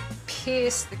goalposts.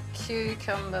 Pierce the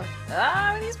cucumber.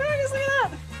 Ah, the asparagus, look at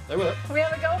that. They work. We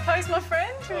have a goalpost, my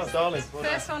friend. Oh, darling.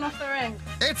 First one off the rank.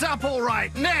 It's up all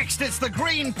right. Next, it's the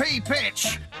green pea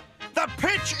pitch. The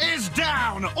pitch is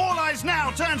down. All eyes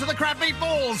now turn to the crab meat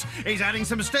balls. He's adding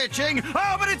some stitching.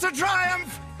 Oh, but it's a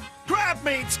triumph. Crab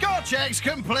meat Scotch eggs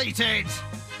completed.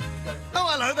 Oh,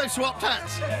 hello, they've swapped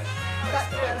hats.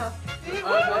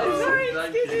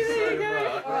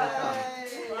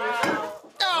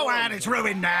 Oh, and it's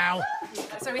ruined now.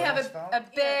 So we have a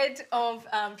bed of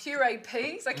pureed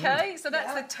peas, OK? So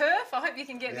that's the turf. I hope you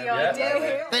can get the idea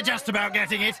here. They're just about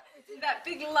getting it. That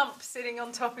big lump sitting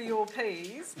on top of your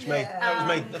peas. It's me. That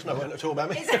was me. That's not what to talk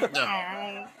about me.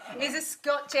 Is a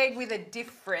Scotch egg with a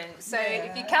difference. So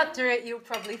if you cut through it, you'll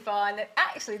probably find that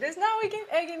actually there's no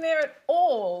egg in there at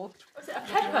all. Was it a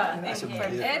pepper? It is.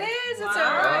 It's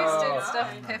a roasted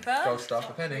stuffed pepper. Gold star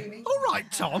for Penny. All right,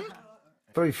 Tom.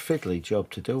 Very fiddly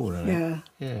job to do all of that.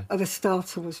 Yeah. Oh, the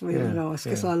starter was really nice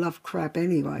because I love crab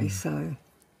anyway, so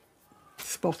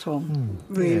spot on.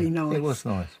 Really nice. It was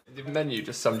nice. The menu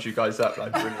just summed you guys up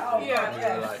like brilliantly.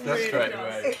 That's straight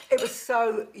away. It was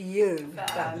so you,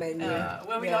 that menu.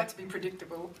 Well, we like to be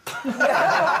predictable.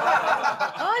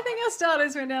 I think our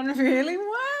starters went down really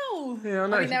well. Yeah, I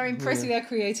know. I mean, they're impressed with our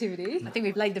creativity. I think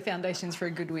we've laid the foundations for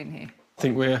a good win here. I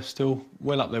think we're still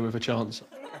well up there with a chance.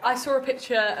 I saw a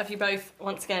picture of you both,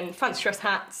 once again, fancy dress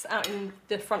hats, out in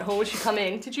the front hall as you come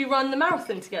in. Did you run the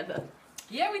marathon together?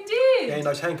 Yeah, we did. Yeah, in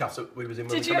those handcuffs that we was in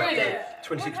when Did we come you out. really?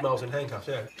 26 miles in handcuffs,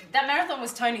 yeah. That marathon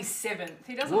was Tony's 7th.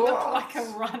 He doesn't look like a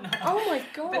runner. Oh my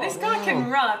God. But this guy can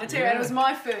run, I tell you, and it was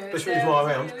my first. Best reason why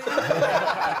around.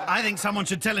 I think someone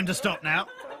should tell him to stop now.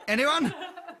 Anyone?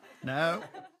 No.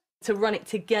 To run it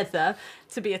together,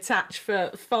 to be attached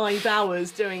for 5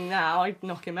 hours doing that, I'd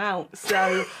knock him out.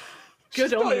 So,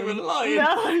 good on him. Not even lying.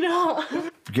 No, I'm not.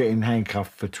 Getting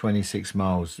handcuffed for 26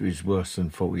 miles is worse than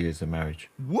 40 years of marriage.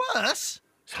 Worse?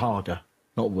 It's harder.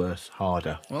 Not worse,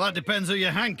 harder. Well, that depends who you're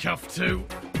handcuffed to.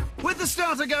 With the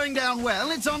starter going down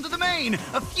well, it's on to the main.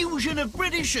 A fusion of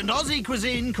British and Aussie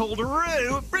cuisine called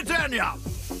Roux Britannia.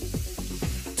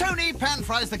 Tony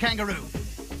pan-fries the kangaroo.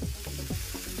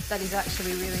 That is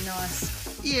actually really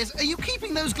nice. Yes, are you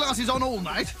keeping those glasses on all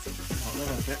night?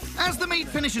 As the meat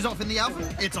finishes off in the oven,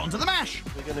 it's on to the mash.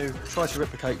 We're going to try to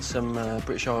replicate some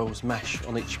British Isles mash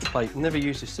on each plate. Never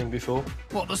used this thing before.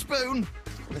 What, the spoon?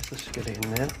 Let's just get it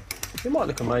in there. It might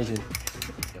look amazing.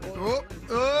 Oh!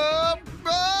 Oh!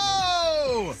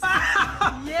 Oh!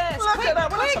 Yes, quick,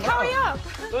 hurry up.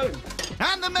 Boom.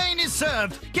 And the main is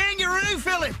served. Kangaroo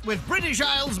fillet with British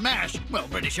Isles mash. Well,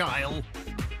 British Isle.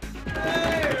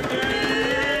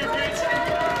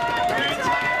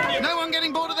 No one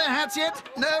getting bored of their hats yet?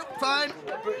 No, fine.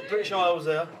 British Isles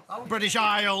there. British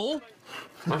Isle.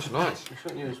 Nice.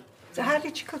 So how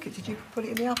did you cook it? Did you put it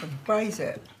in the oven? Braise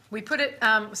it? We put it,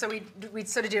 so we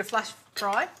sort of do a flash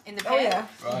fry in the pan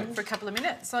for a couple of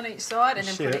minutes on each side and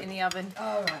then put it in the oven.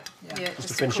 Oh, right. Yeah, just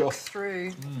to finish cook off.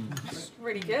 through. It's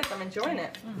really good. I'm enjoying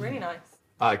it. Really nice.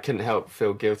 I couldn't help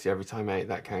feel guilty every time I ate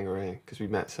that kangaroo because we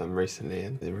met some recently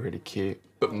and they were really cute.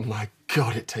 But my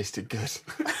God, it tasted good.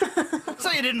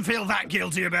 So you didn't feel that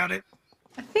guilty about it?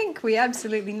 I think we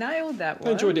absolutely nailed that one.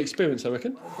 I enjoyed the experience, I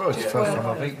reckon. Well, it's the first time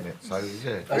I've eaten it, so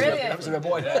yeah. Really? That was a red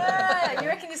wine. You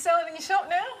reckon you sell it in your shop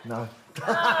now? No. So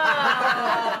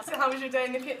how was your day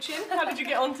in the kitchen? How did you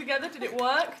get on together? Did it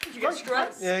work? Did you get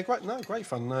stressed? Yeah, great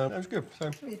fun. It was good.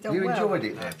 So. You enjoyed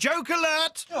it then? Joke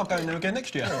alert! I'll go in there again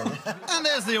next year. And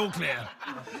there's the all clear.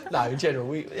 No, in general,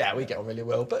 we get on really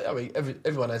well. But I mean,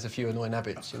 everyone has a few annoying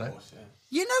habits, you know.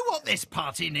 You know what this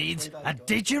party needs? A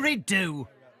didgeridoo.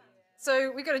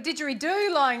 So we've got a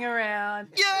didgeridoo lying around.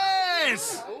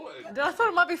 Yes! I thought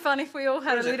it might be fun if we all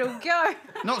had a little go.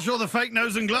 Not sure the fake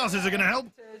nose and glasses are going to help.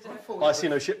 I see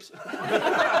no ships.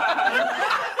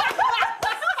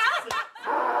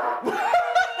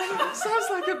 Sounds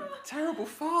like a terrible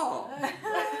fart.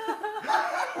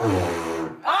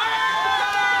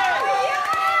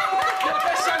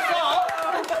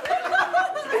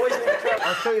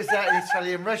 I thought it was at an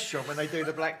Italian restaurant when they do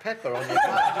the black pepper on your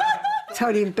plate.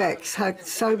 Tony and Bex had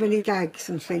so many gags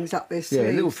and things up their sleeves.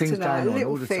 Yeah, little things tonight, going on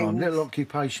all the time, things. little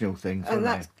occupational things. And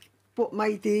that's what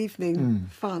made the evening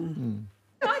fun.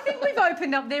 I think we've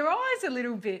opened up their eyes a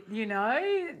little bit, you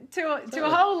know, to a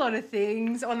whole lot of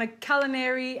things on a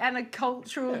culinary and a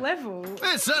cultural level.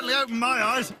 It certainly opened my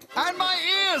eyes. And my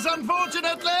ears,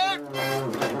 unfortunately.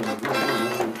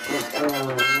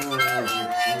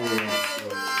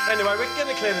 Anyway, we're going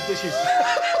to clear the dishes.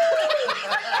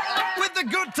 With the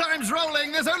good times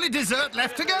rolling, there's only dessert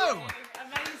left to go.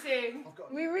 Amazing.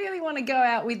 We really want to go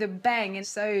out with a bang, and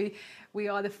so we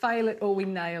either fail it or we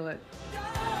nail it.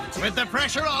 With the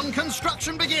pressure on,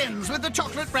 construction begins with the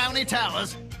chocolate brownie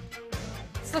towers.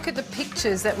 Let's look at the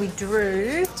pictures that we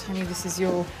drew. Tony, this is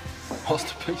your...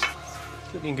 Masterpiece.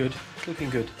 It's looking good. It's looking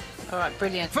good. All right,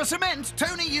 brilliant. For cement,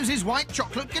 Tony uses white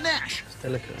chocolate ganache. It's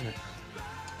delicate, isn't it?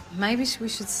 Maybe we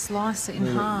should slice it in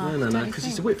half. No, because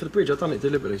it's the width of the bridge. I've done it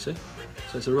deliberately, see?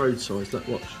 So it's a road size, look,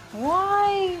 watch.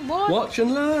 Why? What? Watch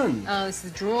and learn. Oh, it's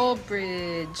the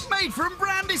drawbridge. Made from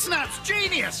brandy snaps,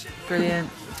 genius. Brilliant.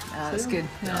 Oh, that's good.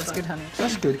 No, that's good, honey.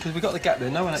 That's good, because we've got the gap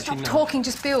there. No one actually knows. Stop talking,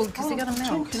 just build, because they're going to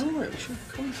melt. Talking, all right, we should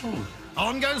come on.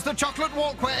 On goes the chocolate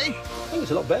walkway. I think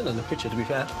it's a lot better than the picture, to be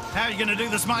fair. How are you going to do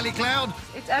the smiley cloud?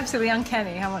 It's absolutely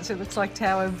uncanny how much it looks like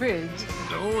Tower Bridge.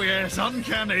 Oh, yes,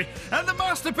 uncanny. And the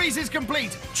masterpiece is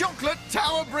complete. Chocolate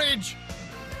Tower Bridge.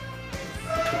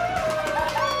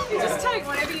 Just take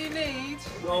whatever you need.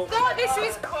 Well, Thought this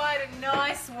was quite a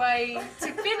nice way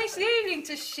to finish the evening,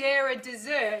 to share a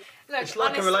dessert. Look, it's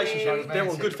like honestly, a relationship. They're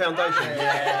on good foundation.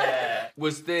 Yeah.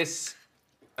 Was this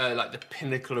like the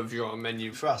pinnacle of your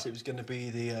menu? For us, it was going to be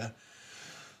the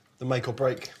make or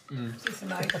break. It's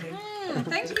amazing.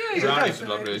 Thank you. The brownies are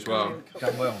lovely as well.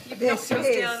 Done well. Yes, it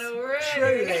is.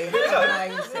 Truly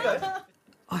amazing.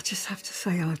 I just have to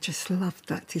say, I just loved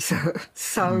that dessert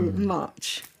so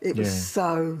much. It was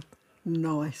so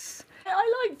nice.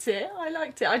 I liked it.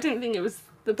 I didn't think it was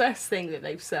the best thing that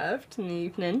they've served in the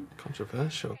evening.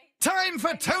 Controversial. Time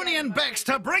for Tony and Bex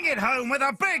to bring it home with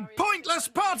a big, pointless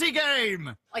party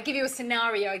game. I give you a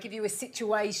scenario, I give you a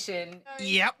situation.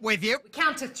 Yep, with you. We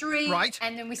count to 3. Right.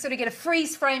 And then we sort of get a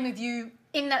freeze frame of you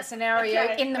in that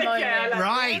scenario, in the moment.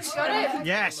 Right. Got it?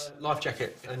 Yes. Life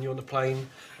jacket, and you're on the plane,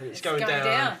 and it's going Going down.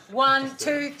 down. 1,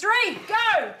 2, 3,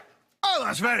 go! Oh,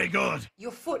 that's very good.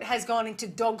 Your foot has gone into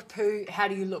dog poo. How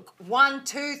do you look? 1,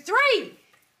 2, 3!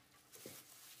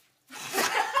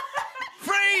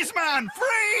 Freeze, man,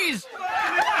 freeze!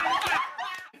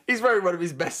 He's wearing one of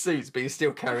his best suits, but he's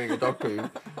still carrying a dog poo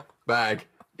bag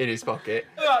in his pocket.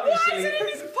 Why is it in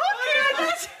his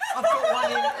pocket? I've got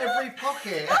one in every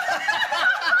pocket.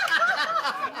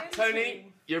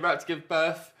 Tony, you're about to give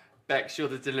birth. Bex, you're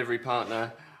the delivery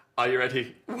partner. Are you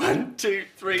ready? 1, 2,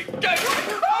 3, go!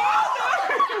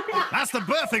 That's the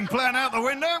birthing plan out the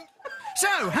window.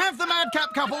 So, have the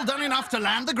madcap couple done enough to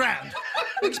land the grand?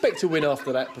 We expect to win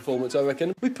after that performance, I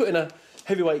reckon. We put in a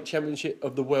heavyweight championship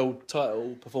of the world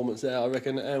title performance there, I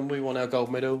reckon, and we won our gold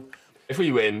medal. If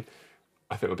we win,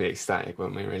 I think we'll be ecstatic,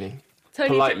 won't we, really? Tony,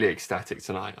 Politely ecstatic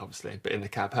tonight, obviously, but in the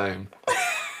cab home.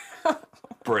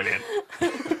 Brilliant.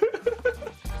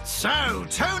 So,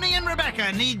 Tony and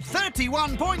Rebecca need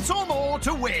 31 points or more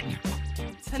to win.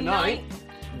 Tonight,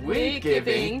 we're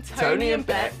giving Tony and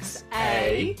Bex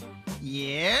a...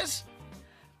 Yes?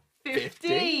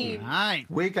 15. Right.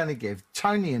 We're going to give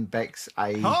Tony and Bex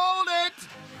a... Hold it!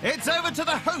 It's over to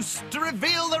the host to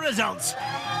reveal the results.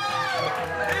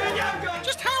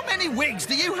 Just how many wigs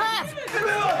do you have?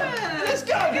 Let's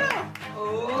go!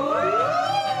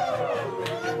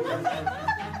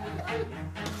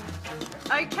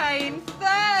 Okay, in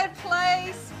 3rd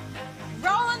place,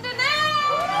 Roland and Anne!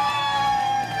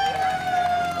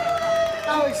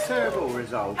 Oh, it's a terrible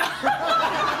result.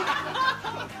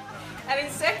 And in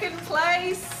 2nd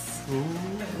place...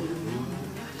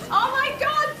 Oh my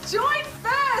God, joint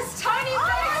first! Tony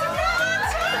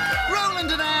Bex!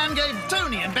 Roland and Anne gave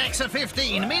Tony and Bex a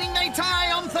 15, meaning they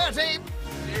tie on 30.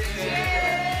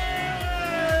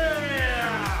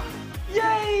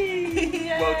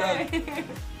 Yay! Well done.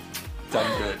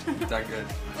 Done good. Done good.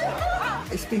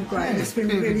 It's been great. It's been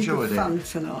We've really enjoyed good it. fun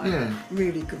tonight. Yeah.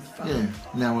 Really good fun. Yeah,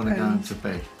 now I want to go home to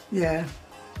bed. Yeah.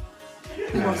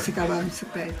 He wants to go home to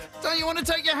bed. Don't you want to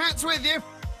take your hats with you?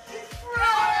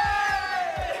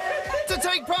 To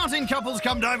take part in Couples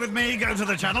Come Dine With Me, go to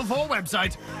the Channel 4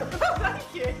 website.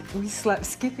 Thank you. We slapped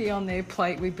Skippy on their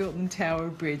plate, we built them Tower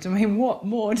Bridge. I mean, what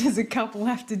more does a couple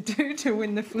have to do to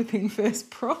win the flipping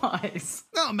first prize?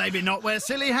 Well, maybe not wear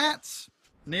silly hats,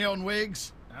 neon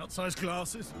wigs, outsized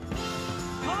glasses.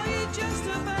 Are you just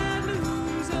a bad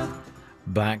loser?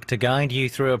 Back to guide you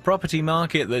through a property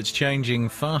market that's changing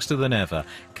faster than ever.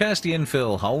 Kirsty and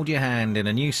Phil hold your hand in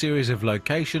a new series of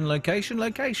Location, Location,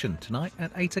 Location tonight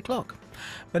at 8 o'clock.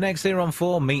 But next here on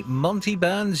 4, meet Monty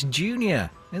Burns Jr.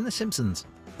 in The Simpsons.